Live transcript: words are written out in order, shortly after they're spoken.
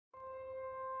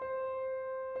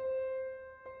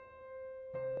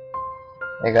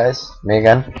Hey guys, me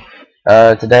again.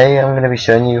 Today I'm going to be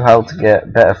showing you how to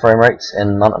get better frame rates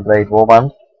in Alt+E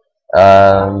Warband.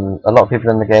 A lot of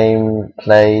people in the game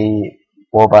play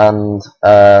Warband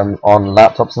on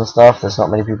laptops and stuff. There's not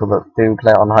many people that do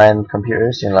play it on high-end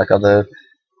computers, like other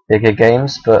bigger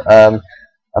games. But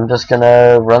I'm just going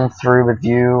to run through with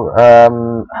you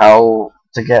how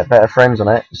to get better frames on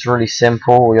it. It's really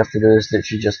simple. All you have to do is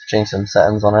literally just change some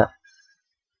settings on it.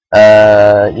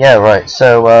 Yeah, right.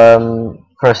 So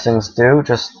first things to do,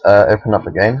 just open up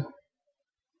the game,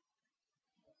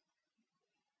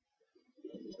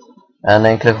 and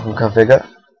then click on configure.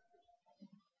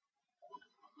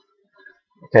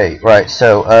 Okay, right.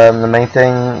 So the main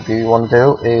thing you want to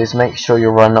do is make sure you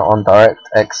run it on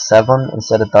DirectX 7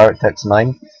 instead of DirectX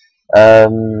 9.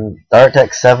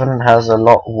 DirectX 7 has a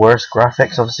lot worse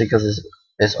graphics, obviously because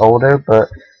it's older, but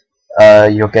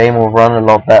your game will run a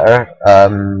lot better.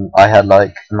 I had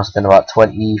it must have been about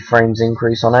 20 frames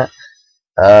increase on it.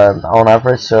 On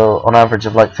average, so on average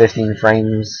of like 15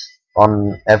 frames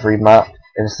on every map.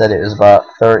 Instead it was about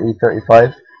 30,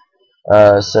 35.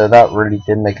 So that really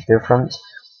did make a difference.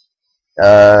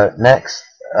 Next,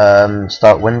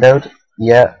 start windowed.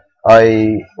 Yeah,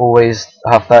 I always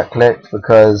have that clicked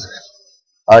because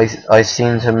I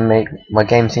seem to make my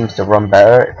game seems to run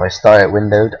better if I start it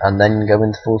windowed and then go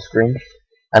into full screen.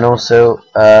 And also,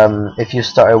 if you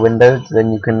start it windowed,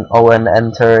 then you can ON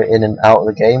enter in and out of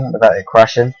the game without it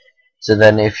crashing. So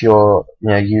then, if you're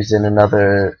using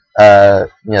another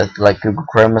like Google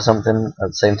Chrome or something at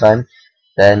the same time,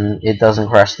 then it doesn't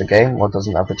crash the game or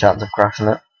doesn't have the chance of crashing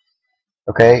it.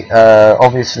 Okay,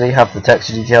 obviously have the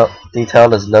texture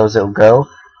detail as low as it'll go.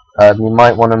 You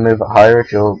might want to move it higher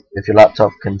if your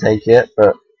laptop can take it,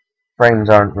 but frames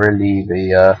aren't really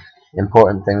the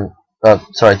important thing.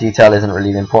 Sorry, detail isn't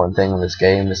really the important thing in this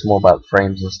game. It's more about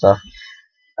frames and stuff.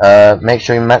 Make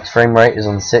sure your max frame rate is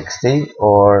on 60,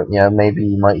 or maybe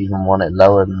you might even want it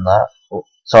lower than that.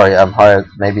 Sorry, higher,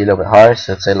 maybe a little bit higher.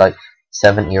 So say like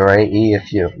 70 or 80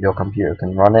 if your computer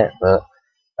can run it. But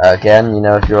again,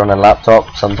 if you're on a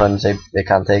laptop, sometimes they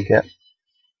can't take it.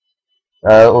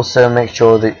 Also, make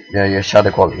sure that your shadow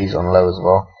quality is on low as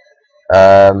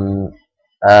well.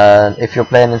 And if you're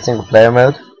playing in single player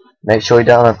mode, make sure you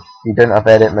don't have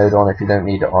edit mode on if you don't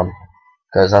need it on,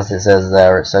 because as it says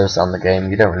there, it slows down the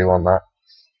game. You don't really want that.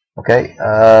 Okay,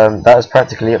 that is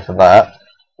practically it for that.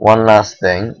 One last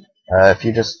thing, if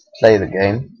you just play the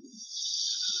game,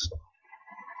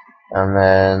 and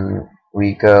then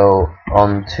we go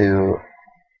on to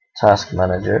Task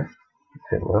Manager,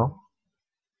 if it will.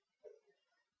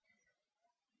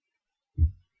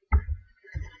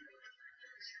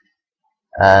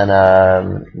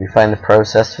 And we find the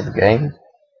process for the game.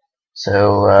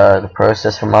 So the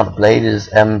process for Alt+E is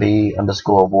mb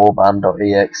underscore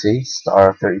warband.exe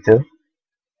star 32,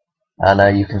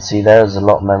 and you can see there's a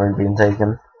lot of memory being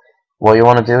taken. What you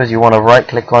want to do is you want to right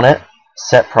click on it,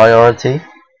 set priority,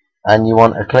 and you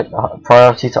want to click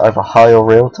priority to either high or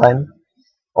real time,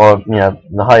 or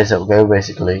the highest it will go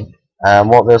basically. And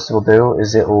what this will do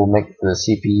is it will make the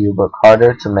CPU work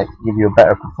harder to give you a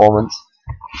better performance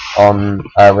on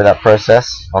with that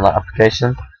process on that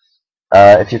application.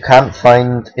 If you can't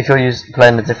find, if you're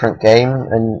playing a different game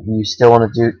and you still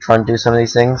want to try and do some of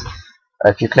these things,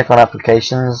 if you click on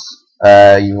applications,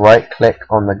 you right click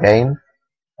on the game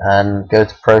and go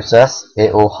to process,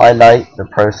 it will highlight the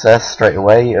process straight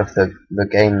away of the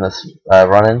game that's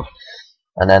running,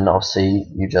 and then obviously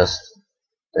you just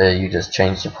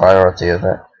change the priority of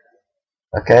it.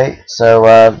 Okay, so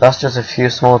that's just a few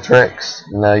small tricks.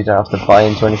 You don't have to buy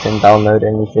into anything, download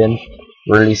anything.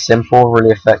 Really simple,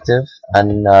 really effective,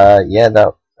 and yeah,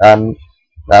 that'll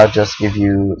just give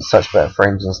you such better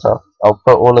frames and stuff. I'll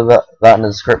put all of that in the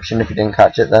description if you didn't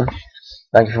catch it then.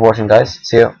 Thank you for watching, guys.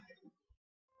 See you.